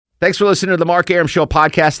Thanks for listening to the Mark Arum Show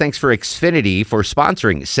podcast. Thanks for Xfinity for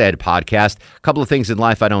sponsoring said podcast. A couple of things in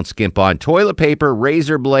life I don't skimp on. Toilet paper,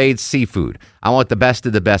 razor blades, seafood. I want the best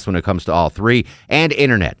of the best when it comes to all three. And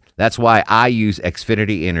internet. That's why I use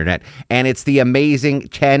Xfinity Internet. And it's the amazing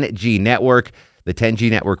 10G network. The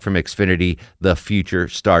 10G network from Xfinity. The future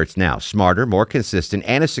starts now. Smarter, more consistent,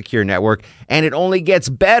 and a secure network. And it only gets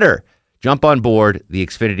better. Jump on board the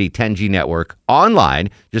Xfinity 10G network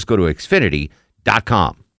online. Just go to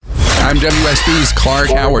Xfinity.com. I'm WSB's Clark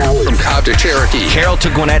Howard. From Cobb to Cherokee, Carroll to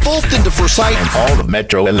Gwinnett, Fulton to Forsyth, and all of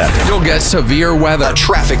Metro 11. You'll get severe weather, a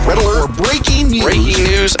traffic red alert, or breaking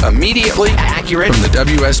news immediately accurate from the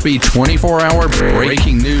WSB 24-hour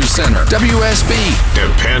Breaking News Center. WSB.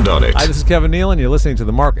 Depend on it. Hi, this is Kevin Nealon. You're listening to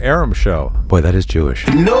the Mark Arum Show. Boy, that is Jewish.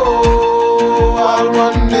 No, I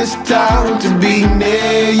want this town to be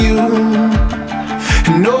near you.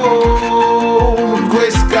 No gray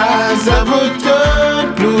skies ever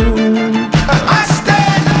turn blue. I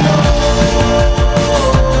stand alone.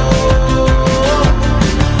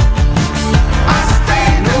 I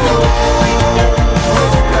stand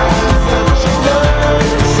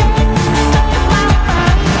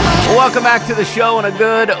Well, welcome back to the show and a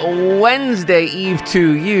good Wednesday Eve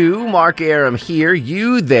to you. Mark Arum here,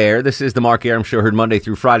 you there. This is the Mark Arum Show, heard Monday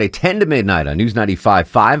through Friday, 10 to midnight on News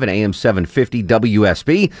 95.5 and AM 750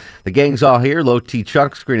 WSB. The gang's all here. Low T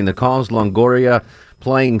Chuck screening the calls. Longoria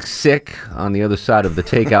playing sick on the other side of the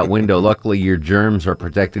takeout window. Luckily, your germs are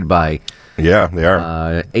protected by they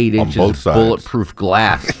are 8 inches of bulletproof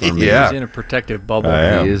glass. From He's in a protective bubble.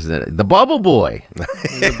 He is the bubble boy.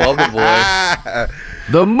 The bubble boy.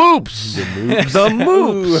 The moops. The moops.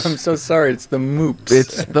 Ooh, I'm so sorry. It's the moops.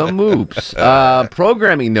 It's the moops.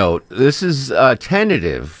 Programming note. This is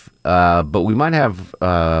tentative, but we might have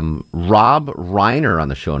Rob Reiner on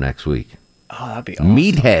the show next week. Oh, that'd be awesome.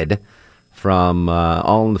 Meathead from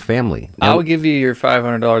All in the Family. Now, I'll give you your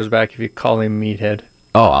 $500 back if you call him Meathead.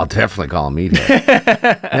 Oh, I'll definitely call him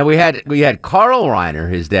Meathead. Now we had Carl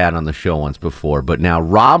Reiner, his dad, on the show once before, but now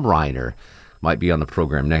Rob Reiner might be on the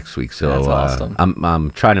program next week. So that's awesome.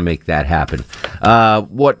 I'm trying to make that happen.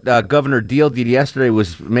 What Governor Deal did yesterday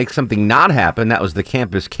was make something not happen. That was the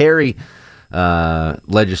campus carry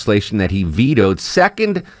legislation that he vetoed.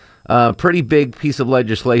 Second pretty big piece of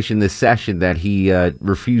legislation this session that he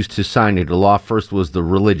refused to sign into law. First was the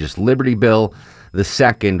Religious Liberty Bill. The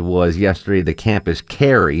second was yesterday the campus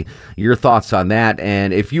carry. Your thoughts on that?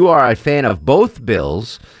 And if you are a fan of both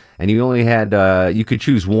bills and you only had, you could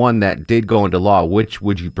choose one that did go into law, which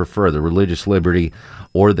would you prefer, the religious liberty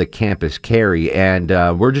or the campus carry? And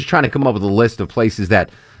we're just trying to come up with a list of places that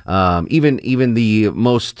even the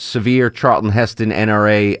most severe Charlton Heston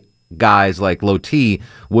NRA guys like Low T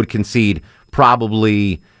would concede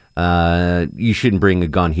probably you shouldn't bring a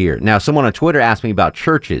gun here. Now, someone on Twitter asked me about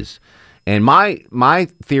churches, and my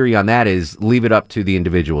theory on that is leave it up to the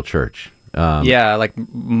individual church. Yeah, like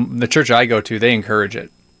the church I go to, they encourage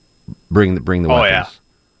it. Bring the weapons. Oh, yeah.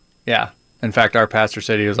 Yeah. In fact, our pastor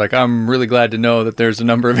said, he was like, I'm really glad to know that there's a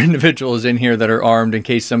number of individuals in here that are armed in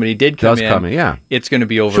case somebody did come in. Yeah. It's going to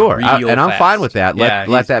be over real fast. And I'm fine with that.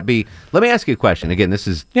 Let that be. Let me ask you a question. Again, this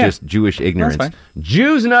is just Jewish ignorance. That's fine.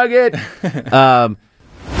 Jews nugget.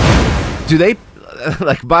 Do they,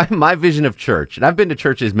 like my vision of church, and I've been to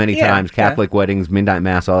churches many times, Catholic weddings, midnight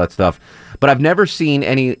mass, all that stuff, but I've never seen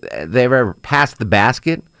they ever passed the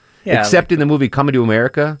basket. Yeah, except in the movie Coming to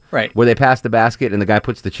America, right, where they pass the basket and the guy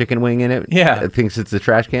puts the chicken wing in it. Yeah, thinks it's the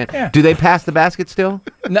trash can. Yeah. Do they pass the basket still?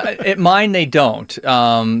 No, at mine they don't.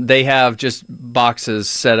 They have just boxes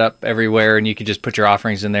set up everywhere, and you can just put your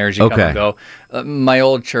offerings in there as you come and go. My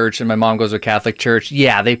old church, and my mom goes to a Catholic church.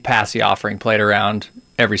 Yeah, they pass the offering plate around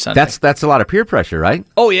every Sunday. That's a lot of peer pressure, right?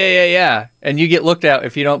 Oh yeah. And you get looked at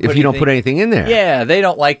if you don't put anything in there. Yeah, they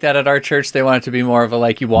don't like that at our church. They want it to be more of a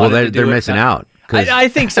like you want. Well, they're missing out. I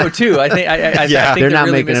think so too. I think they're not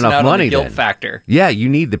really making enough out money. On the guilt then. Factor. Yeah, you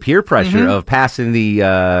need the peer pressure of passing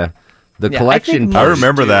the collection. I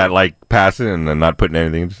remember that, like passing and then not putting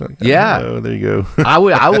anything. Just like, there you go. I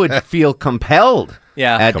would feel compelled.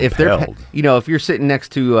 Yeah, if they're if you're sitting next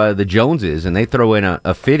to the Joneses and they throw in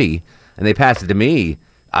a 50 and they pass it to me.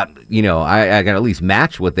 I got to at least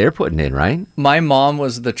match what they're putting in, right? My mom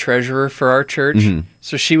was the treasurer for our church,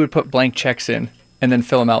 so she would put blank checks in and then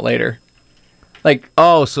fill them out later. Like,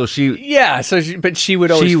 so she... Yeah, but she would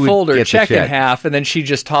always fold her check in half, and then she'd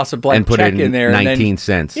just toss a blank check in there. 19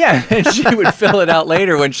 cents. Yeah, and she would fill it out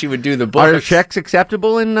later when she would do the books. Are checks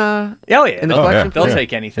acceptable in in the collection plate? They'll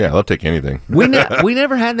take anything. Yeah, they'll take anything. We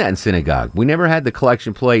never had that in synagogue. We never had the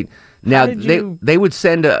collection plate. Now, they would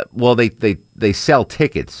send they sell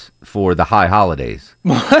tickets for the high holidays.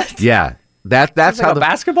 What? Yeah. That's how the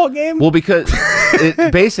basketball game. Well, because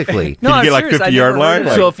basically, no, can you get like 50-yard line?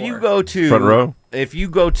 So if you go to front row, if you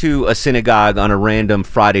go to a synagogue on a random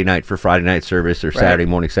Friday night for Friday night service or Saturday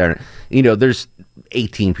morning, there's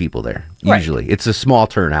 18 people there usually. It's a small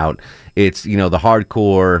turnout. It's the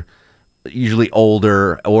hardcore, usually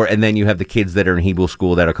older, and then you have the kids that are in Hebrew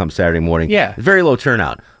school that'll come Saturday morning. Yeah, very low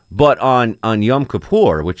turnout. But on Yom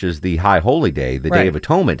Kippur, which is the High Holy Day, the Day of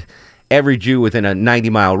Atonement, every Jew within a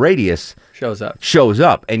 90-mile radius shows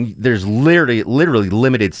up, and there's literally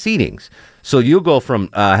limited seatings. So you'll go from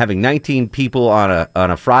having 19 people on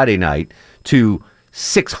a Friday night to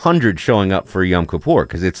 600 showing up for Yom Kippur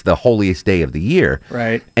because it's the holiest day of the year.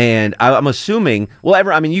 Right. And I'm assuming,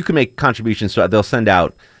 you can make contributions, so they'll send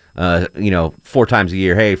out 4 times a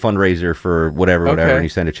year, hey, fundraiser for whatever, and you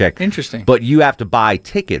send a check. Interesting. But you have to buy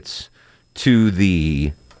tickets to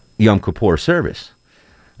the Yom Kippur service.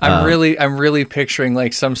 I'm really picturing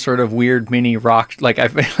like some sort of weird mini rock. Like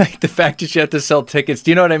the fact that you have to sell tickets. Do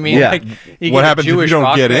you know what I mean? Yeah. Like, what happens if you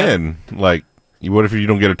don't get in? Like, what if you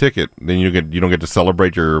don't get a ticket? Then you don't get to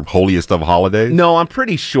celebrate your holiest of holidays. No, I'm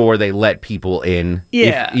pretty sure they let people in.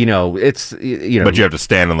 Yeah. It's But you have to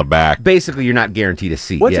stand on the back. Basically, you're not guaranteed a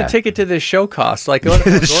seat. What's a ticket to this show cost? Like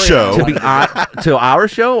the show to our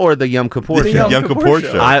show or the Yom Kippur show? Yom Kippur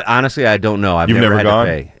show. Honestly, I don't know. You've never had gone?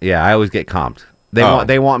 to pay. Yeah, I always get comped.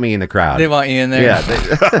 They want me in the crowd. They want you in there.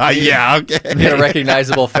 Yeah. Yeah. Okay. Get a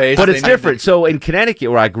recognizable face. But it's different. So in Connecticut,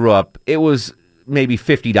 where I grew up, it was maybe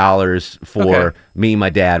 $50 for me, my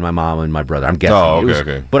dad, my mom, and my brother. I'm guessing. Oh,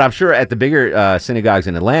 okay. But I'm sure at the bigger synagogues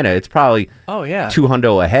in Atlanta, it's probably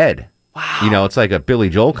 $200 a head. Wow. It's like a Billy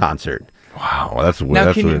Joel concert. Wow, that's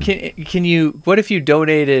weird. Now, can you? What if you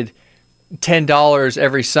donated $10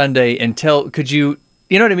 every Sunday could you?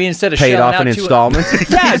 You know what I mean? Instead of pay it off out in installments.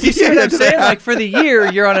 Yeah, do you see what I'm saying? Like for the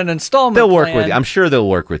year, you're on an installment. They'll work with you. I'm sure they'll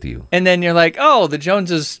work with you. And then you're like, oh, the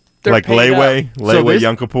Joneses. Like layaway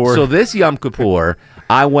Yom Kippur. So this Yom Kippur,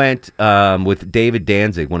 I went with David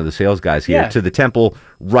Danzig, one of the sales guys here, to the temple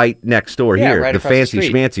right next door here, right the fancy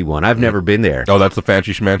schmancy one. I've never been there. Oh, that's the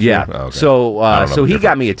fancy schmancy. Yeah. Oh, okay. So he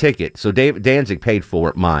got me a ticket. So David Danzig paid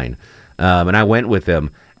for mine, and I went with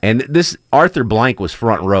him. And this Arthur Blank was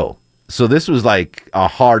front row. So this was like a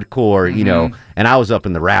hardcore, and I was up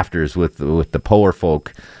in the rafters with the poor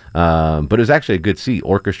folk. But it was actually a good seat,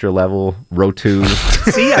 orchestra level, row 2.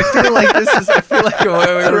 See, I feel like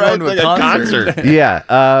we're going to a concert. Yeah,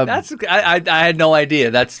 that's I had no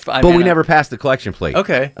idea. But we never passed the collection plate.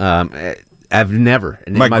 Okay, I've never.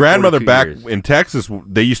 My grandmother back in Texas,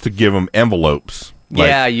 they used to give them envelopes.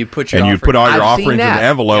 You put your you put all your offerings in the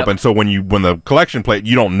envelope, Yep. and so when the collection plate,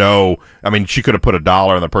 you don't know. I mean, she could have put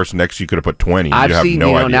 $1, and the person next to you could have put 20. I've have seen,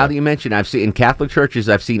 no idea. now that you mention, I've seen in Catholic churches,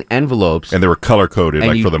 I've seen envelopes, and they were color coded,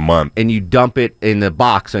 for the month, and you dump it in the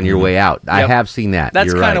box on your way out. Yep. I have seen that.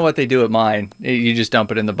 That's kind of what they do at mine. You just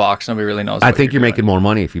dump it in the box. Nobody really knows. I think you're making more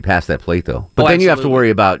money if you pass that plate, though. But then you have to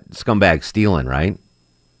worry about scumbags stealing, right?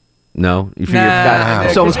 No, if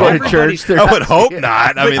someone's going to church, I would hope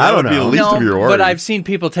not. I mean, that would be the least of your worries. But I've seen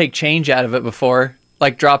people take change out of it before,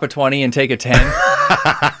 like drop a 20 and take a 10.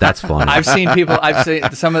 That's fun. I've seen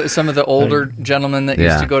some of the older gentlemen that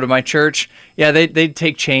used to go to my church. Yeah, they'd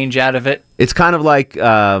take change out of it. It's kind of like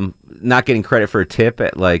not getting credit for a tip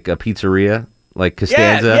at like a pizzeria. Like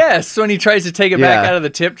Costanza. Yeah, yes, when he tries to take it back out of the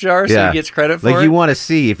tip jar so he gets credit for it. Like you want to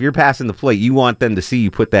see, if you're passing the plate, you want them to see you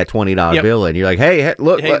put that $20 bill in. You're like, hey,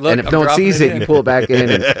 look. And if no one sees it, you pull it back in.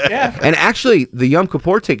 And, and actually, the Yom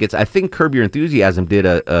Kippur tickets, I think Curb Your Enthusiasm did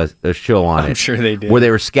a show on it. I'm sure they did. Where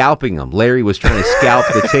they were scalping them. Larry was trying to scalp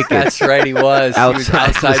the tickets. That's right, he was. He was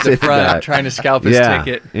outside the front trying to scalp his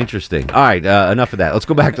ticket. Interesting. All right, enough of that. Let's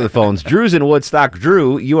go back to the phones. Drew's in Woodstock.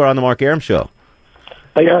 Drew, you are on the Mark Arum Show.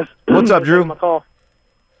 Hey, guys. What's up, Drew? My call.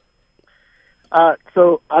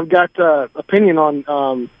 So I've got opinion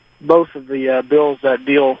on both of the bills that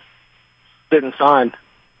Deal didn't sign.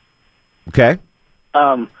 Okay.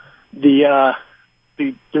 The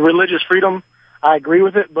religious freedom, I agree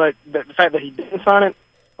with it, but the fact that he didn't sign it,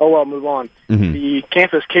 oh well, move on. Mm-hmm. The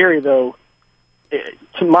campus carry, though,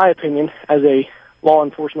 to my opinion, as a law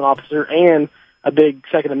enforcement officer and a big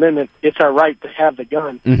Second Amendment, it's our right to have the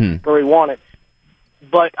gun where we want it.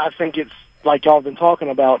 But I think it's, like y'all have been talking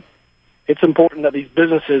about, it's important that these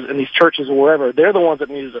businesses and these churches or wherever, they're the ones that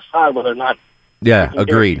need to decide whether or not. Yeah,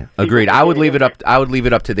 agreed. I would leave it up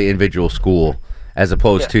to the individual school as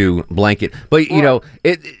opposed to blanket. But you know,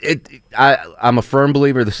 I'm a firm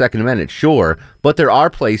believer of the Second Amendment, sure, but there are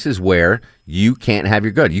places where you can't have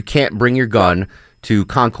your gun. You can't bring your gun to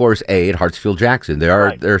Concourse A at Hartsfield Jackson.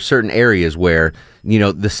 There are certain areas where, you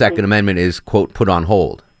know, the Second Amendment is, quote, put on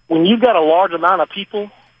hold. When you've got a large amount of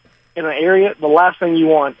people in an area, the last thing you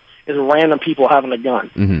want is random people having a gun.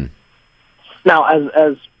 Mm-hmm. Now,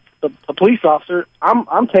 as a police officer,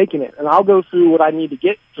 I'm taking it, and I'll go through what I need to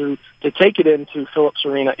get through to take it into Phillips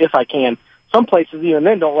Arena if I can. Some places, even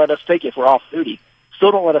then, don't let us take it if we're off duty.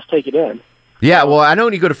 Still don't let us take it in. Yeah, well, I know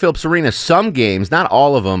when you go to Phillips Arena, some games, not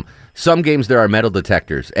all of them, some games there are metal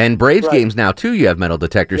detectors. And Braves games now, too, you have metal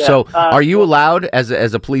detectors. Yeah. So are you allowed, as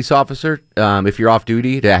a police officer, if you're off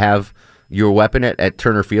duty, to have your weapon at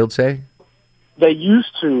Turner Field, say? They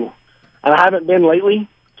used to, and I haven't been lately.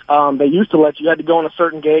 They used to let you had to go on a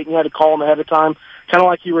certain gate, and you had to call them ahead of time, kind of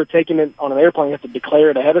like you were taking it on an airplane. You have to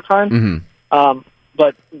declare it ahead of time. Mm-hmm.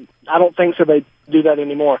 But I don't think so. They do that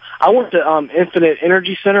anymore. I went to Infinite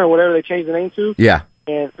Energy Center or whatever they changed the name to. Yeah.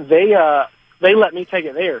 And they let me take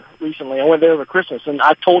it there recently. I went there over Christmas, and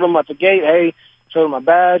I told them at the gate, hey, showed them my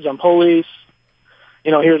badge, I'm police.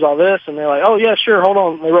 You know, here's all this. And they're like, oh, yeah, sure, hold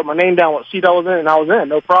on. They wrote my name down, what seat I was in, and I was in,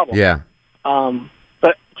 no problem. Yeah.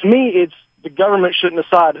 But to me, it's the government shouldn't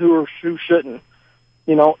decide who or who shouldn't.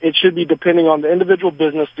 You know, it should be depending on the individual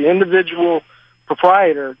business, the individual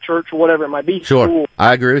proprietor, church, or whatever it might be. Sure. School.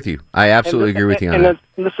 I agree with you. I absolutely agree with you on that.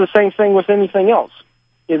 And it's the same thing with anything else.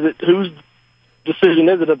 Is it whose decision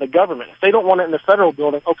is it of the government? If they don't want it in the federal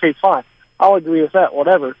building, okay, fine. I'll agree with that,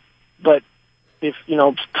 whatever. But if, you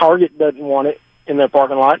know, Target doesn't want it in their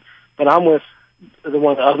parking lot, then I'm with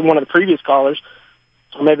one of the previous callers,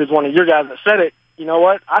 or maybe it's one of your guys that said it, you know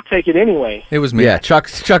what? I take it anyway. It was me. Yeah, Chuck.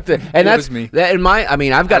 And that's was me. That in my. I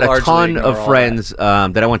mean, I've got a ton of friends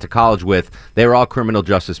that I went to college with. They were all criminal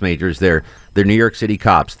justice majors. They're New York City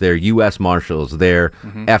cops. They're U.S. Marshals. They're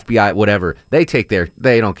FBI. Whatever. They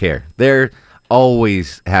don't care. They're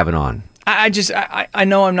always having on. I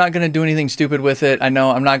know I'm not going to do anything stupid with it. I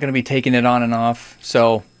know I'm not going to be taking it on and off.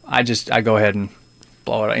 So I go ahead and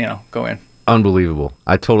blow it. You know, go in. Unbelievable.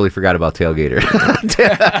 I totally forgot about Tailgater.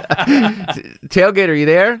 Tailgater, you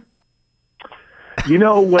there? You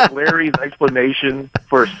know what Larry's explanation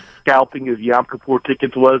for scalping his Yom Kippur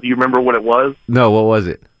tickets was? Do you remember what it was? No, what was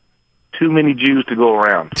it? Too many Jews to go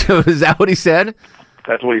around. Is that what he said?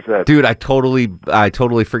 That's what he said. Dude, I totally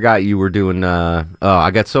forgot you were doing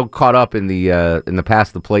I got so caught up in the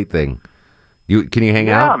pass the plate thing. Can you hang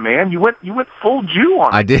out? Yeah, man, you went full Jew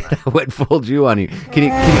on. I did. I went full Jew on you. Can you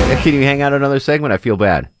hang out another segment? I feel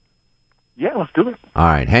bad. Yeah, let's do it. All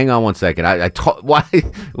right, hang on one second. Why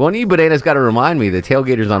one of you bananas got to remind me the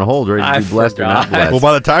Tailgater's on hold, ready to be blessed or not blessed. Well,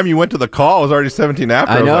 by the time you went to the call, it was already 17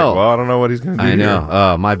 after. I know. I was like, well, I don't know what he's going to do. I know.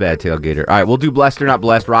 Oh, my bad, Tailgater. All right, we'll do blessed or not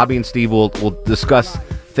blessed. Robbie and Steve will discuss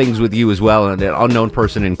things with you as well, and an unknown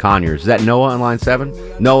person in Conyers. Is that Noah on line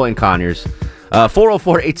 7? Noah in Conyers.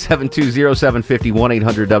 404-872-0750,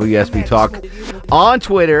 1-800-WSB Talk. On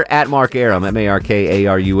Twitter, at Mark Arum,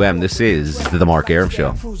 MarkArum. This is The Mark Arum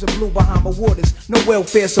Show.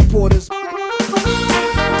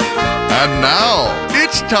 And now,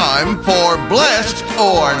 it's time for Blessed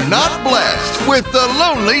or Not Blessed with the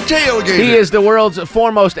Lonely Tailgater. He is the world's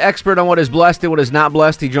foremost expert on what is blessed and what is not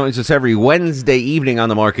blessed. He joins us every Wednesday evening on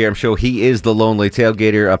the Mark Arum Show. He is the Lonely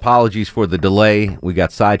Tailgater. Apologies for the delay. We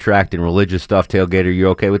got sidetracked in religious stuff. Tailgater, you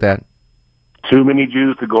okay with that? Too many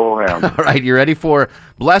Jews to go around. All right, you ready for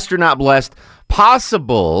blessed or not blessed?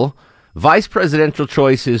 Possible vice presidential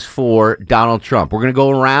choices for Donald Trump. We're going to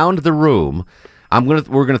go around the room.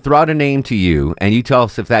 We're gonna throw out a name to you, and you tell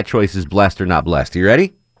us if that choice is blessed or not blessed. Are you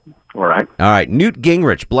ready? All right. All right. Newt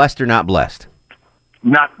Gingrich, blessed or not blessed?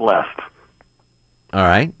 Not blessed. All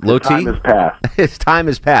right. Low T. His time has passed. His time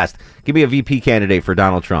has passed. Give me a VP candidate for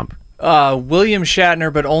Donald Trump. William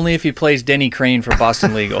Shatner, but only if he plays Denny Crane for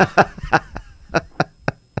Boston Legal.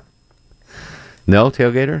 No,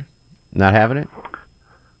 Tailgater? Not having it?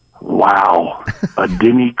 Wow. A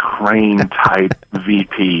Denny Crane type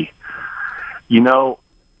VP. You know,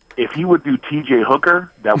 if he would do T.J. Hooker,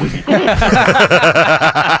 that would be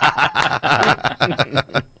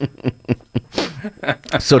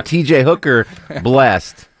So T.J. Hooker,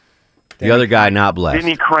 blessed. The other guy, not blessed.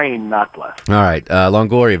 Denny Crane, not blessed. All right.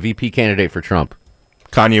 Longoria, VP candidate for Trump.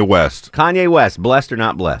 Kanye West. Kanye West, blessed or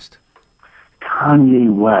not blessed?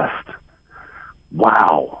 Kanye West.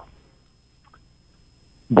 Wow.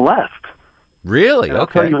 Blessed. Really? And I'll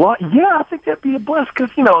okay. tell you what, yeah, I think that'd be a blessed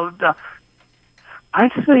because, you know, I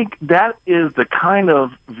think that is the kind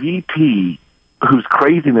of VP whose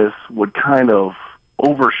craziness would kind of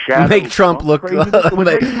overshadow. Make Trump look.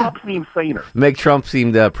 Make Trump seem saner. Make Trump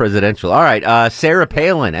seem presidential. All right. Sarah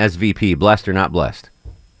Palin as VP, blessed or not blessed?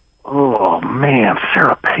 Oh, man,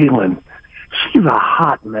 Sarah Palin. She's a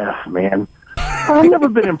hot mess, man. I've never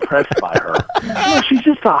been impressed by her. She's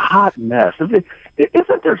just a hot mess. Isn't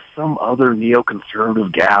there some other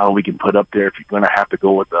neoconservative gal we can put up there if you're going to have to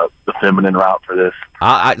go with the feminine route for this?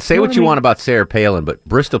 I say what you want about Sarah Palin, but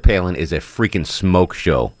Bristol Palin is a freaking smoke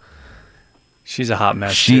show. She's a hot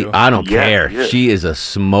mess, too. I don't care. She is a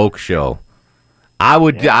smoke show. I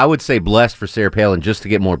would say blessed for Sarah Palin just to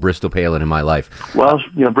get more Bristol Palin in my life. Well,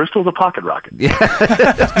 Bristol's a pocket rocket. Yeah.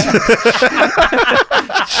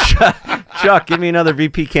 Chuck, give me another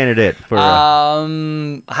VP candidate for. How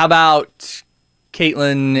about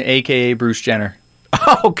Caitlyn, a.k.a. Bruce Jenner?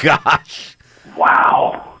 Oh, gosh.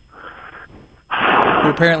 Wow. Who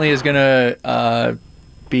apparently is going to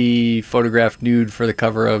be photographed nude for the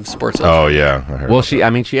cover of Sports Oh, Illustrated. yeah. Well, she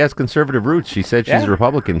has conservative roots. She said she's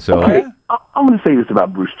Republican, so. Okay. I'm going to say this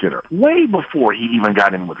about Bruce Jenner. Way before he even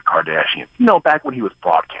got in with the Kardashians, back when he was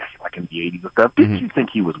broadcasting, like in the 80s and stuff, didn't you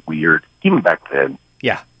think he was weird, even back then?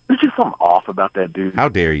 Yeah. There's just something off about that dude. How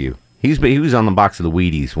dare you? He was on the box of the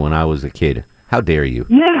Wheaties when I was a kid. How dare you?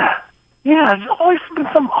 Yeah, there's always been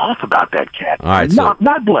something off about that cat. All right, not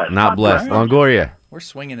blessed. Not blessed. Longoria. We're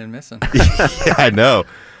swinging and missing. Yeah, I know.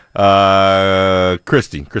 Chris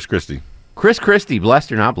Christie. Chris Christie,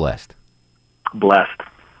 blessed or not blessed? Blessed.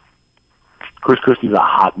 Chris Christie's a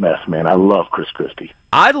hot mess, man. I love Chris Christie.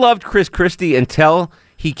 I loved Chris Christie until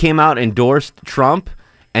he came out and endorsed Trump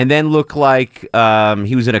and then looked like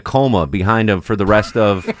he was in a coma behind him for the rest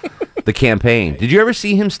of the campaign. Did you ever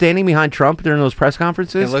see him standing behind Trump during those press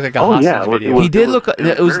conferences? It looked like a hostage video. He did look.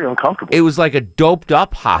 It was very uncomfortable. It was like a doped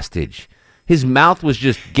up hostage. His mouth was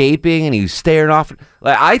just gaping, and he was staring off.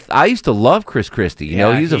 Like I used to love Chris Christie.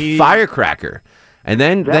 He's a firecracker. And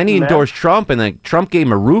then he endorsed Trump, and then Trump gave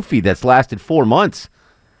him a roofie that's lasted 4 months.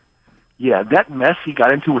 Yeah, that mess he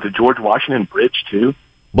got into with the George Washington Bridge too.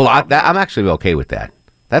 Well, I'm actually okay with that.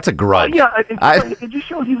 That's a grudge. Yeah, it just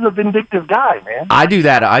shows he's a vindictive guy, man. I do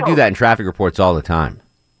that. I do that in traffic reports all the time.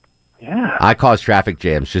 Yeah. I cause traffic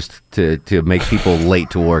jams just to make people late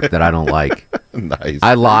to work that I don't like. Nice.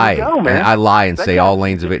 I lie. I lie and say all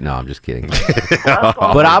lanes of it. No, I'm just kidding.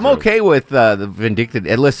 But I'm okay with the vindictive.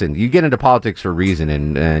 And listen, you get into politics for a reason,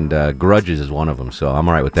 and grudges is one of them. So I'm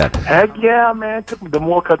all right with that. Heck yeah, man. The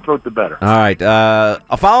more cutthroat, the better. All right.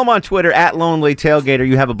 I'll follow him on Twitter at Lonely Tailgater.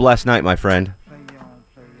 You have a blessed night, my friend.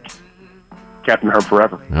 Captain Herb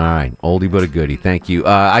forever. All right. Oldie but a goodie. Thank you.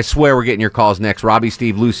 I swear we're getting your calls next. Robbie,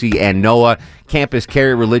 Steve, Lucy, and Noah. Campus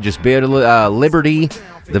carry religious liberty.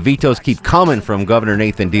 The vetoes keep coming from Governor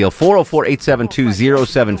Nathan Deal.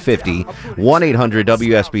 404-872-0750.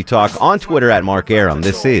 1-800-WSB-TALK. On Twitter at Mark Arum.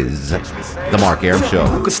 This is The Mark Arum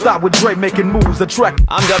Show. Could start with Dre making moves. I'm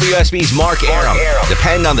WSB's Mark Arum.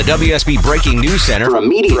 Depend on the WSB Breaking News Center for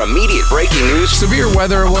immediate breaking news, severe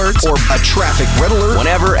weather alerts, or a traffic red alert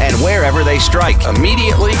whenever and wherever they strike.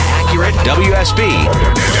 Immediately accurate WSB.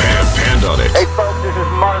 Depend on it. Hey, folks, this is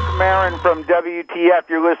Mark Maron from WTF.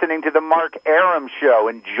 You're listening to The Mark Arum Show.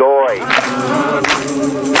 Enjoy.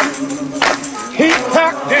 He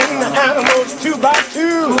packed in the animals 2 by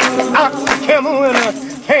 2, ox, a camel, and a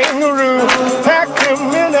kangaroo. Packed him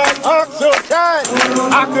in that ox so tight,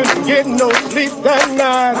 I couldn't get no sleep that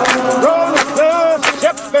night. Rolling Stone,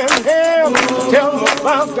 Shep and Ham, tell me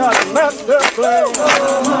about that master plan.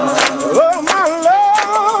 Oh, my Lord.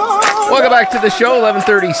 Welcome back to the show,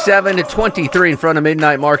 11:37 to 23 in front of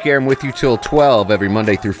midnight. Mark Arum with you till 12 every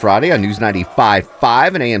Monday through Friday on News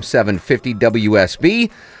 95.5 and AM 750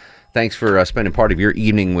 WSB. Thanks for spending part of your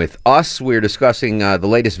evening with us. We're discussing the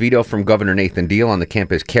latest veto from Governor Nathan Deal on the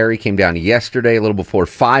campus carry. Came down yesterday, a little before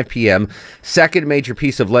 5 p.m. Second major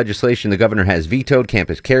piece of legislation the governor has vetoed,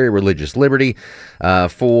 campus carry, religious liberty.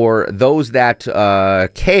 For those that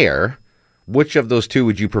care, which of those two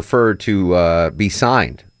would you prefer to be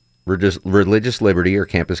signed? Religious liberty or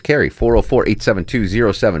campus carry?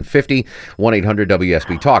 404-872-0750,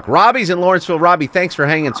 1-800-WSB-TALK. Robbie's in Lawrenceville. Robbie, thanks for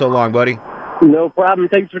hanging so long, buddy. No problem.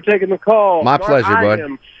 Thanks for taking the call. My pleasure, bud. I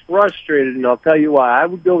am frustrated, and I'll tell you why. I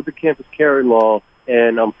would go with the campus carry law,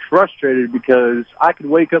 and I'm frustrated because I could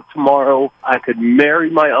wake up tomorrow, I could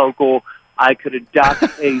marry my uncle, I could adopt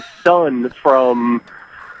a son from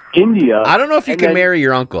India. I don't know if you can marry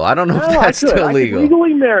your uncle. I don't know if that's still legal. I could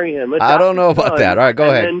legally marry him. I don't know about that. All right, go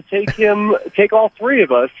ahead. And then take all three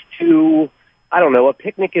of us to, I don't know, a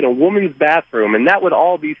picnic in a woman's bathroom, and that would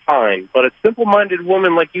all be fine. But a simple-minded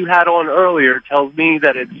woman like you had on earlier tells me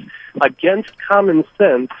that it's against common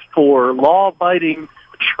sense for law-abiding,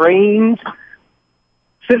 trained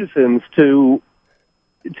citizens to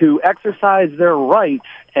exercise their rights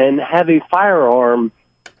and have a firearm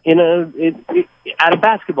at a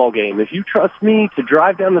basketball game. If you trust me to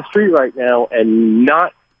drive down the street right now and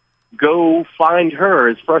not go find her.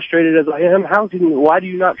 As frustrated as I am, why do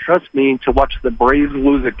you not trust me to watch the Braves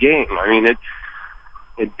lose a game? I mean,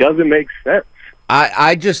 it doesn't make sense.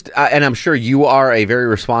 And I'm sure you are a very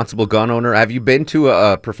responsible gun owner. Have you been to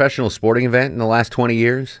a professional sporting event in the last 20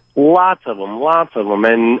 years? Lots of them.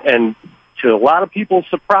 And to a lot of people's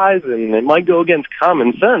surprise, and it might go against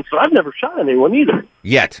common sense, but I've never shot anyone either.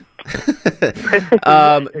 Yet.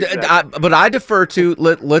 But I defer to,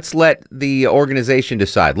 let's let the organization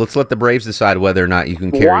decide. Let's let the Braves decide whether or not you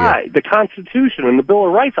can carry Why? The Constitution and the Bill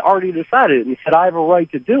of Rights already decided and said I have a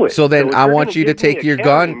right to do it. So then I want you to give me take a your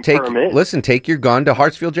gun. permit- Take your gun to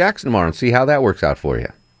Hartsfield-Jackson tomorrow and see how that works out for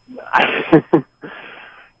you.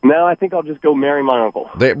 No, I think I'll just go marry my uncle.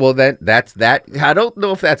 That's that. I don't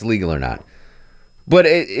know if that's legal or not. But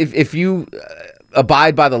if you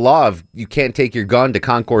abide by the law of you can't take your gun to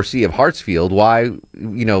Concourse of Hartsfield, why,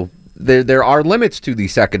 there are limits to the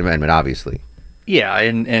Second Amendment, obviously. Yeah,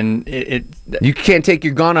 and you can't take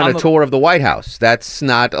your gun on a tour of the White House. That's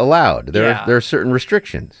not allowed. There are certain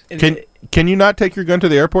restrictions. Can you not take your gun to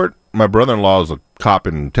the airport? My brother-in-law is a cop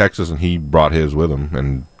in Texas, and he brought his with him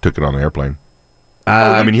and took it on the airplane.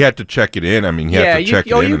 He had to check it in. He had to check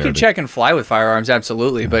it in. You can check and fly with firearms,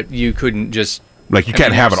 absolutely, but you couldn't just... Like, you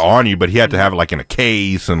can't have it on you, but he had to have it, like, in a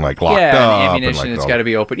case and, like, locked up. Yeah, ammunition, it's got to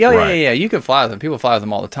be open. Yeah, Right. yeah, you can fly with them. People fly with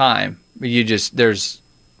them all the time. There's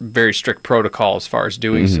very strict protocol as far as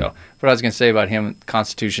doing so. But I was going to say about him,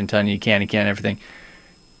 Constitution telling you can't, everything.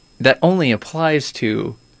 That only applies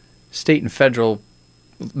to state and federal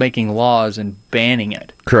making laws and banning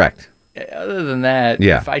it. Correct. Other than that,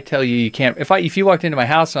 if I tell you you can't, if you walked into my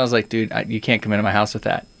house and I was like, dude, you can't come into my house with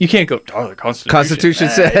that. You can't go, the Constitution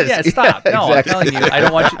says. Yeah, stop. Yeah, no, exactly. I'm telling you, I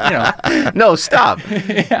don't want you, No, stop.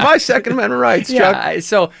 My Second Amendment rights, Chuck. Yeah,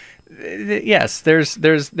 so, yes, there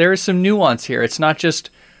is some nuance here. It's not just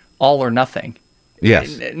all or nothing.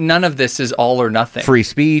 Yes. None of this is all or nothing. Free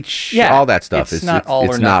speech, all that stuff. It's not all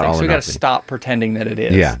or nothing. So we got to stop pretending that it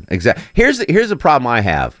is. Yeah, exactly. Here's a problem I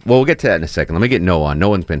have. Well, we'll get to that in a second. Let me get Noah on.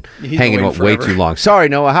 Noah's been hanging out way too long. Sorry,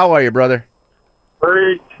 Noah. How are you, brother?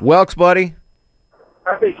 Great. Welks, buddy.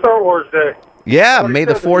 Happy Star Wars Day. Yeah, may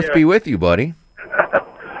the 4th be with you, buddy.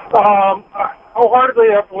 Wholeheartedly,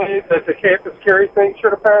 I believe that the campus carry thing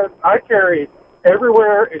should have passed. I carry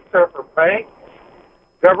everywhere except for banks,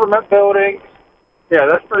 government buildings. Yeah,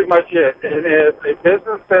 that's pretty much it. And if a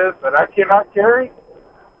business says that I cannot carry,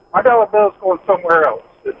 my dollar bill's going somewhere else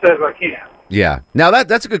that says I can. Yeah. Now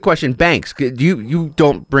that's a good question. Banks. You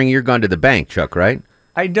don't bring your gun to the bank, Chuck, right?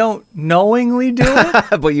 I don't knowingly do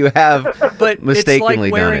it, but you have mistakenly it's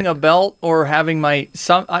like wearing a belt or having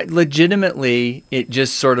legitimately it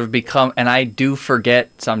just sort of become, and I do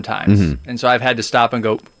forget sometimes, and so I've had to stop and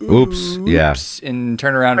go oops, and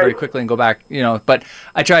turn around very quickly and go back, but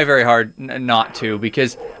I try very hard not to,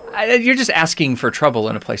 because you're just asking for trouble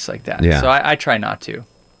in a place like that. So I try not to.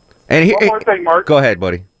 And one more thing, Mark. Go ahead,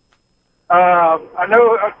 buddy. I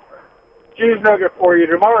know Jews nugget for you.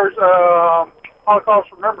 Tomorrow's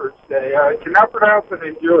Holocaust Remembrance Day. I cannot pronounce it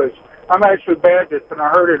in Jewish. I'm actually Baptist, and I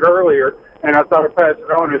heard it earlier, and I thought I'd pass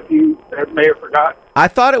it on if you may have forgotten. I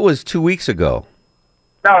thought it was 2 weeks ago.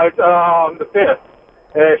 No, it's the 5th.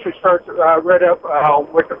 It actually starts, I read up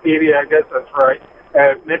Wikipedia, I guess that's right.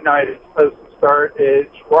 At midnight it's supposed to start.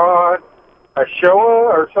 It's Rosh Hashanah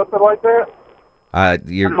or something like that. I'll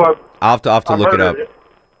have to look it up.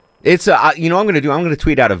 It's I'm going to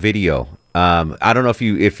tweet out a video. I don't know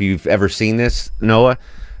if you've ever seen this, Noah.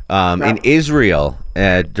 No. In Israel,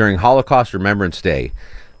 during Holocaust Remembrance Day,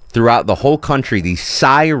 throughout the whole country, these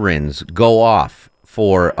sirens go off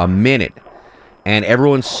for a minute, and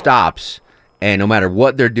everyone stops. And no matter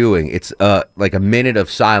what they're doing, it's like a minute of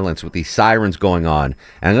silence with these sirens going on.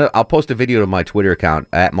 And I'll post a video to my Twitter account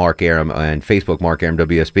at Mark Arum and Facebook Mark Arum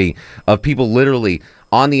WSB of people literally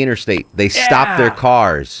on the interstate. They stop their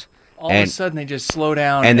cars. All of a sudden, they just slow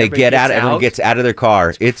down, and they get out. Everyone gets out of their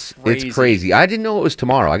car. It's crazy. I didn't know it was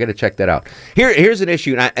tomorrow. I got to check that out. Here's an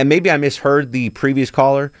issue, and maybe I misheard the previous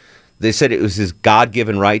caller. They said it was his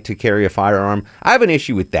God-given right to carry a firearm. I have an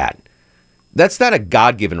issue with that. That's not a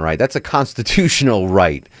God-given right. That's a constitutional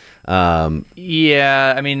right.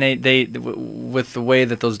 Yeah, I mean, they with the way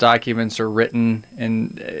that those documents are written,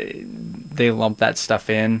 and they lump that stuff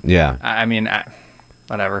in. Yeah, I mean.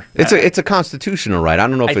 Whatever. It's a constitutional right. I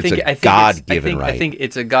don't know if it's a God-given right. I think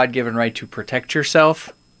it's a God-given right to protect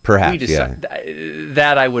yourself. Perhaps,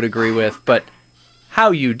 that I would agree with, but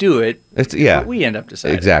how you do it, is what we end up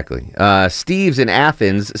deciding. Exactly. Steve's in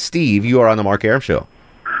Athens. Steve, you are on the Mark Arum Show.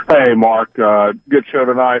 Hey, Mark. Good show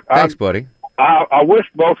tonight. Thanks, buddy. I wish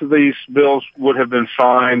both of these bills would have been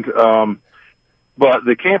signed, but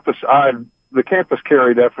the campus, the campus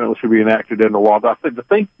carry definitely should be enacted into law. I think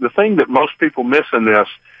the thing that most people miss in this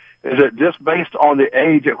is that just based on the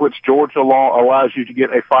age at which Georgia law allows you to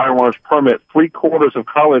get a firearms permit,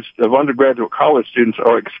 3/4 of undergraduate college students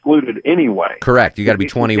are excluded anyway. Correct. You got to be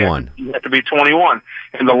 21. You have to be 21.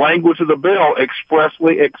 And the language of the bill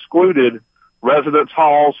expressly excluded residence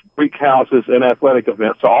halls, freak houses, and athletic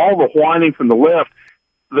events. So all the whining from the left,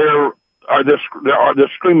 they're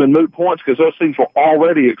screaming moot points because those things were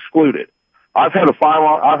already excluded. I've had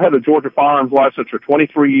a Georgia firearms license for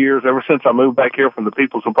 23 years, ever since I moved back here from the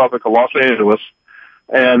People's Republic of Los Angeles,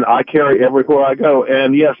 and I carry everywhere I go.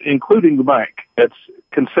 And yes, including the bank. I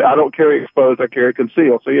don't carry exposed; I carry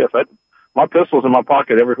concealed. So yes, my pistol's in my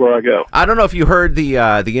pocket everywhere I go. I don't know if you heard the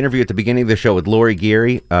interview at the beginning of the show with Lori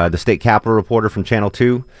Geary, the state capitol reporter from Channel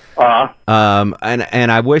 2.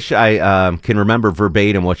 And I wish I can remember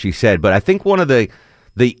verbatim what she said, but I think one of the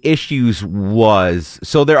issues was,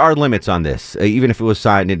 so there are limits on this, even if it was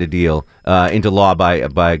signed into law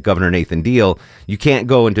by Governor Nathan Deal. You can't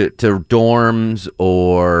go into dorms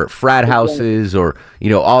or frat houses or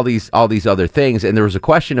all these other things. And there was a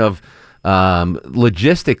question of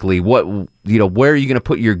logistically, where are you going to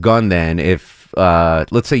put your gun then? If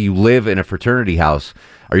let's say you live in a fraternity house,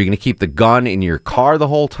 are you going to keep the gun in your car the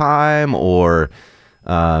whole time, or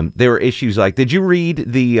there were issues like, did you read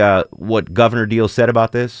the what Governor Deal said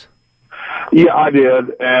about this? Yeah, I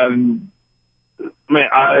did. And man,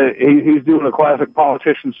 he's doing a classic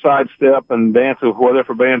politician sidestep and dance of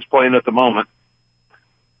whatever band's playing at the moment.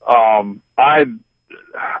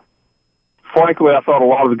 Frankly, I thought a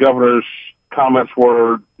lot of the governor's comments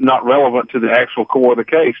were not relevant to the actual core of the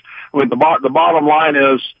case. I mean, the bottom line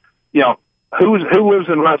is, who lives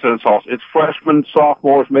in residence halls? It's freshmen,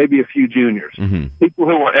 sophomores, maybe a few juniors. Mm-hmm. People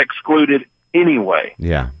who are excluded anyway.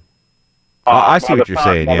 Yeah. I see what you're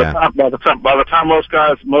saying. By the time most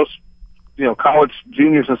college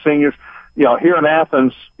juniors and seniors, here in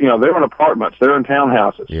Athens, they're in apartments, they're in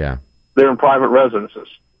townhouses. Yeah. They're in private residences.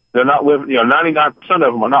 They're not living, 99% of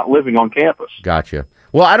them are not living on campus. Gotcha.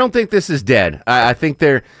 Well, I don't think this is dead. I think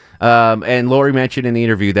they're, and Lori mentioned in the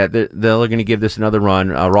interview that they're going to give this another run.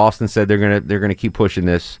 Ralston said they're going to keep pushing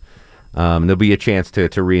this. There'll be a chance to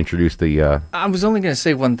reintroduce the. I was only going to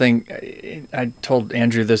say one thing. I told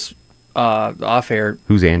Andrew this off air.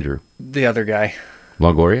 Who's Andrew? The other guy.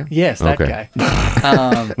 Longoria? Yes, that guy.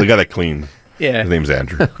 We got it clean. Yeah. His name's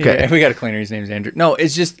Andrew. Okay. Yeah, we got a cleaner. His name's Andrew. No,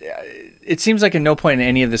 it's just, it seems like at no point in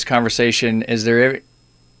any of this conversation is there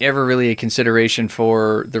ever really a consideration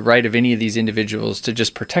for the right of any of these individuals to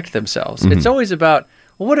just protect themselves. Mm-hmm. It's always about,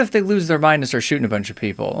 well, what if they lose their mind and start shooting a bunch of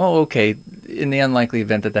people? Oh, okay, in the unlikely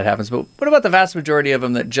event that happens. But what about the vast majority of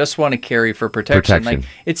them that just want to carry for protection? Like,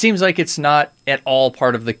 it seems like it's not at all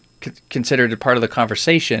part of the considered a part of the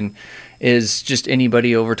conversation is just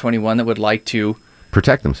anybody over 21 that would like to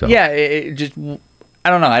protect themselves. Yeah, I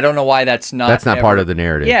don't know. I don't know why that's not. That's not part of the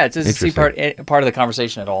narrative. Yeah, it doesn't seem part of the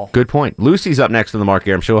conversation at all. Good point. Lucy's up next on the Mark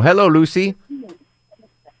Arum Show. Hello, Lucy.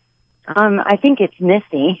 I think it's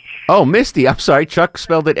Misty. Oh, Misty. I'm sorry. Chuck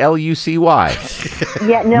spelled it Lucy.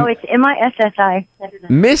 Yeah, no, it's MISSI.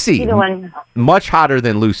 Missy. Either one. Much hotter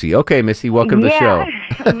than Lucy. Okay, Missy, welcome to the show.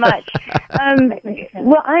 Much.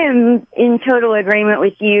 Well, I am in total agreement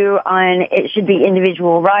with you on it should be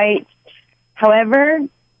individual rights. However,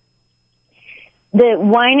 the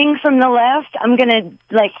whining from the left, I'm going to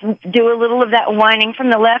do a little of that whining from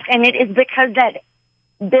the left, and it is because that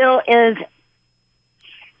bill is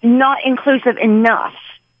not inclusive enough.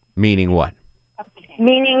 Meaning what?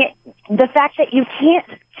 Meaning the fact that you can't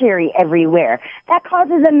carry everywhere. That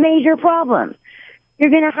causes a major problem. You're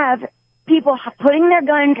going to have people putting their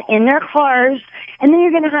guns in their cars, and then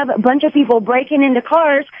you're going to have a bunch of people breaking into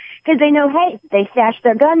cars because they know, hey, they stashed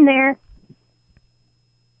their gun there.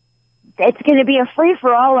 It's going to be a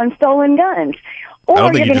free-for-all on stolen guns. Or I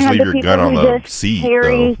don't think you just leave your gun on the seat,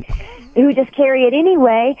 who just carry it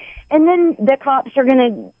anyway, and then the cops are going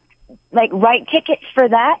to write tickets for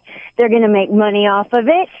that. They're going to make money off of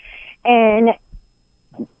it, and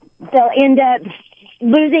they'll end up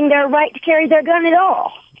losing their right to carry their gun at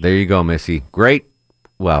all. There you go, Missy. Great.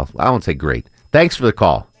 Well, I won't say great. Thanks for the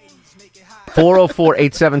call.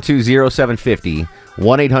 404-872-0750.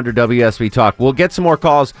 1-800-WSB Talk. We'll get some more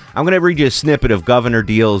calls. I'm going to read you a snippet of Governor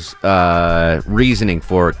Deal's reasoning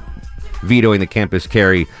for vetoing the campus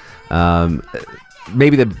carry.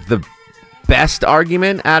 Maybe the best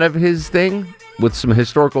argument out of his thing with some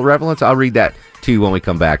historical relevance. I'll read that to you when we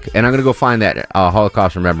come back. And I'm going to go find that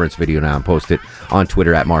Holocaust Remembrance video now and post it on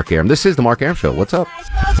Twitter at Mark Arum. This is the Mark Arum Show. What's up?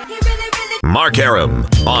 Mark Arum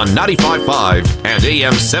on 95.5 and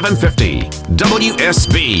AM 750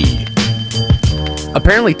 WSB.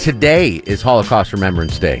 Apparently today is Holocaust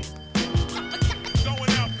Remembrance Day.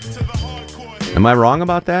 Am I wrong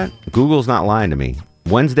about that? Google's not lying to me.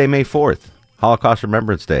 Wednesday, May 4th, Holocaust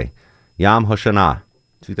Remembrance Day. Yom HaShanah,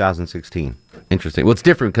 2016. Interesting. Well, it's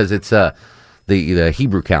different because it's the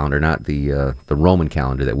Hebrew calendar, not the Roman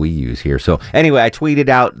calendar that we use here. So anyway, I tweeted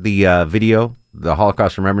out the video, the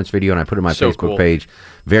Holocaust Remembrance video, and I put it on my Facebook page.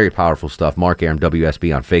 Very powerful stuff. Mark Arum,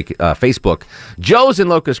 WSB on Facebook. Joe's in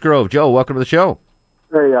Locust Grove. Joe, welcome to the show.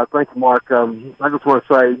 Hey, thank you, Mark. I just want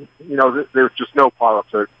to say, there's just no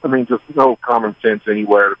politics. I mean, just no common sense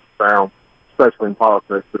anywhere to be found, especially in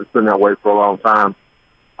politics. But it's been that way for a long time.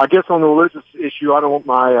 I guess on the religious issue, I don't want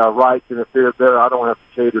my rights interfered there. I don't have to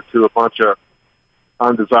cater to a bunch of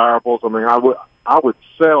undesirables. I mean, I would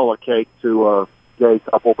sell a cake to a gay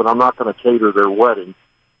couple, but I'm not going to cater their wedding.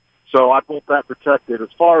 So I want that protected.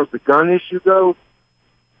 As far as the gun issue goes,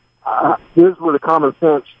 here's where the common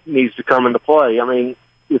sense needs to come into play. I mean,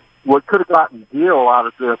 if what could have gotten deal out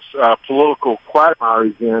of this political quagmire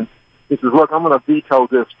he's in, he says, look, I'm going to veto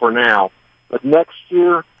this for now. But next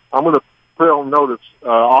year, I'm going to put on notice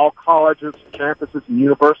all colleges, campuses, and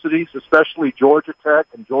universities, especially Georgia Tech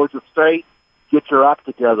and Georgia State, get your act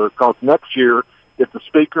together, because next year, if the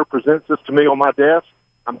speaker presents this to me on my desk,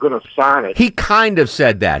 I'm going to sign it. He kind of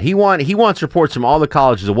said that. He wants reports from all the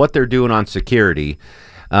colleges of what they're doing on security.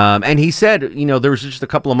 And he said, there was just a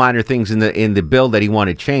couple of minor things in the bill that he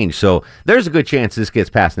wanted changed. So there's a good chance this gets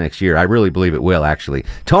passed next year. I really believe it will, actually.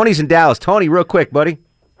 Tony's in Dallas. Tony, real quick, buddy.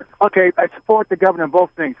 Okay, I support the governor on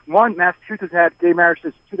both things. One, Massachusetts had gay marriage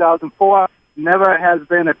since 2004. Never has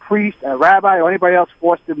been a priest, a rabbi, or anybody else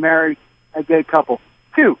forced to marry a gay couple.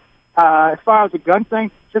 Two, as far as the gun thing,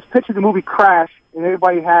 just picture the movie Crash and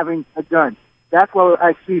everybody having a gun. That's what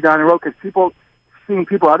I see down the road, because seeing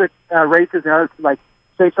people, other races, and others, like,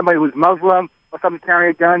 say somebody who's Muslim or something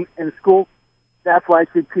carrying a gun in school, that's why I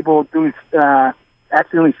see people doing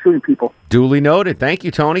accidentally shooting people. Duly noted. Thank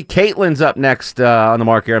you, Tony. Caitlin's up next on the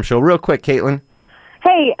Mark Arum Show. Real quick, Caitlin.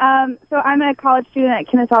 Hey, so I'm a college student at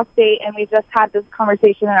Kennesaw State, and we just had this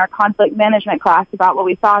conversation in our conflict management class about what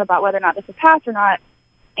we thought about whether or not this would pass or not.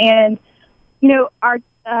 And,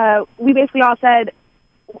 we basically all said,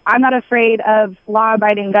 I'm not afraid of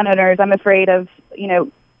law-abiding gun owners. I'm afraid of,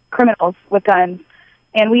 criminals with guns.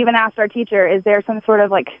 And we even asked our teacher, is there some sort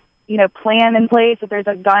of, plan in place if there's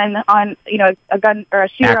a gun on, a gun or a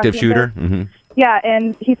shooter? Active shooter? Mm-hmm. Yeah,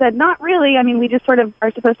 and he said, not really. I mean, we just sort of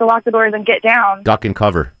are supposed to lock the doors and get down. Duck and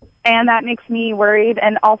cover. And that makes me worried.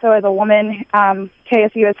 And also, as a woman,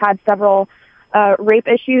 KSU has had several rape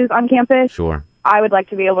issues on campus. Sure. I would like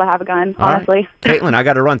to be able to have a gun, All honestly. Right. Caitlin, I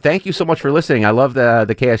got to run. Thank you so much for listening. I love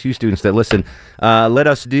the KSU students that listen. Let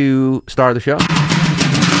us do Star of the Show.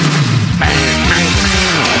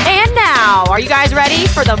 And now, are you guys ready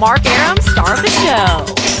for the Mark Arum Star of the Show?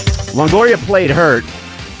 Longoria played hurt.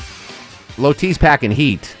 Low T's packing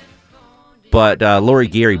heat. But Lori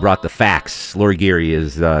Geary brought the facts. Lori Geary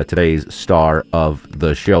is today's star of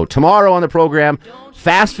the show. Tomorrow on the program,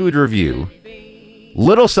 fast food review.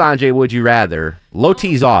 Little Sanjay, would you rather? Low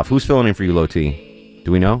T's off. Who's filling in for you, Low T?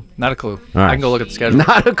 Do we know? Not a clue. All right. I can go look at the schedule.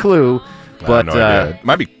 Not a clue. But it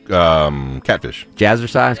might be catfish.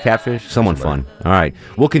 Jazzercise, catfish, someone fun. All right.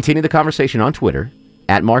 We'll continue the conversation on Twitter,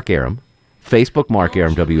 at Mark Arum, Facebook Mark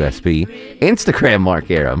Arum WSB, Instagram Mark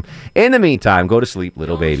Arum. In the meantime, go to sleep,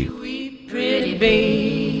 little baby. Pretty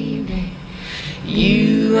baby,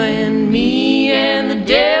 you and me and the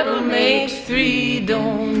devil makes three.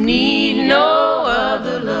 Don't need no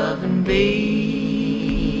other loving baby.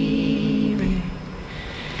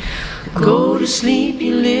 Go to sleep,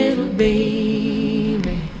 you little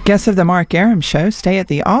baby. Guests of the Mark Arum Show stay at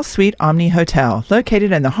the All Suite Omni Hotel,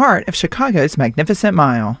 located in the heart of Chicago's Magnificent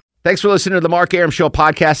Mile. Thanks for listening to the Mark Arum Show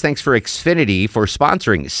podcast. Thanks for Xfinity for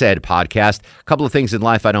sponsoring said podcast. A couple of things in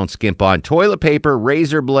life I don't skimp on. Toilet paper,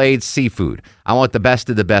 razor blades, seafood. I want the best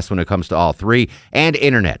of the best when it comes to all three. And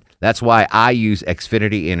internet. That's why I use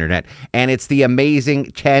Xfinity Internet. And it's the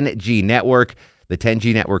amazing 10G network. The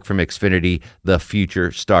 10G network from Xfinity. The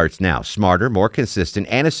future starts now. Smarter, more consistent,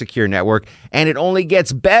 and a secure network. And it only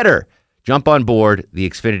gets better. Jump on board the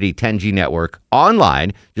Xfinity 10G network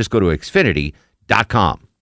online. Just go to Xfinity.com.